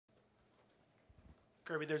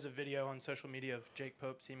Kirby, there's a video on social media of Jake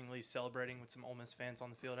Pope seemingly celebrating with some Ole Miss fans on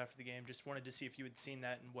the field after the game. Just wanted to see if you had seen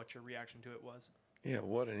that and what your reaction to it was. Yeah,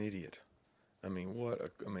 what an idiot. I mean,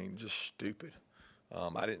 just stupid.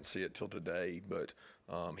 I didn't see it till today, but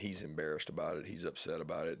he's embarrassed about it. He's upset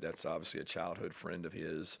about it. That's obviously a childhood friend of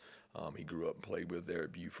his. He grew up and played with there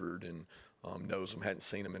at Buford and knows him. Hadn't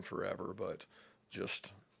seen him in forever, but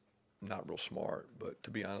just not real smart. But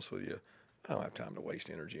to be honest with you, I don't have time to waste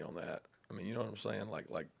energy on that. I mean, you know what I'm saying? Like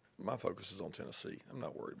my focus is on Tennessee. I'm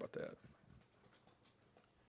not worried about that.